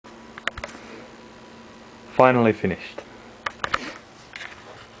finally finished.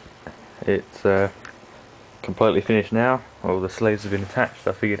 It's completely finished now. All the sleeves have been attached.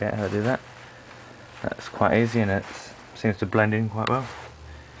 I figured out how to do that. That's quite easy, and it seems to blend in quite well.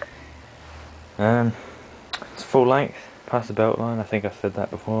 It's full length, past the belt line. I think I said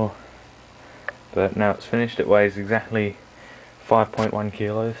that before. But now it's finished. It weighs exactly 5.1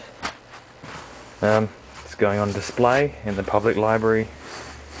 kilos. It's going on display in the public library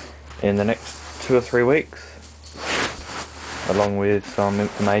in the next 2 or 3 weeks, along with some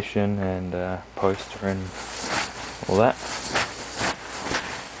information and poster and all that.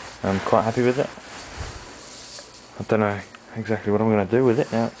 I'm quite happy with it. I don't know exactly what I'm going to do with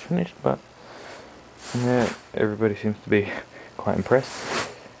it now it's finished, but yeah, everybody seems to be quite impressed,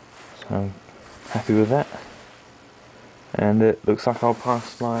 so I'm happy with that. And it looks like I'll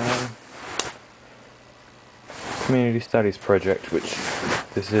pass my community studies project, which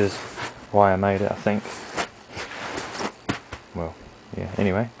this is why I made it, I think. Well, yeah,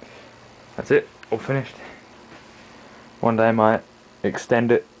 anyway, that's it, all finished. One day I might extend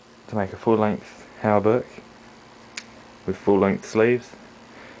it to make a full-length hauberk with full-length sleeves,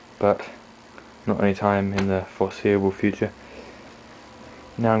 but not any time in the foreseeable future.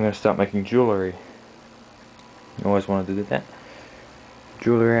 Now I'm going to start making jewellery. I always wanted to do that.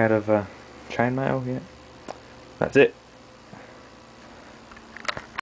 Jewellery out of chainmail, yeah. That's it.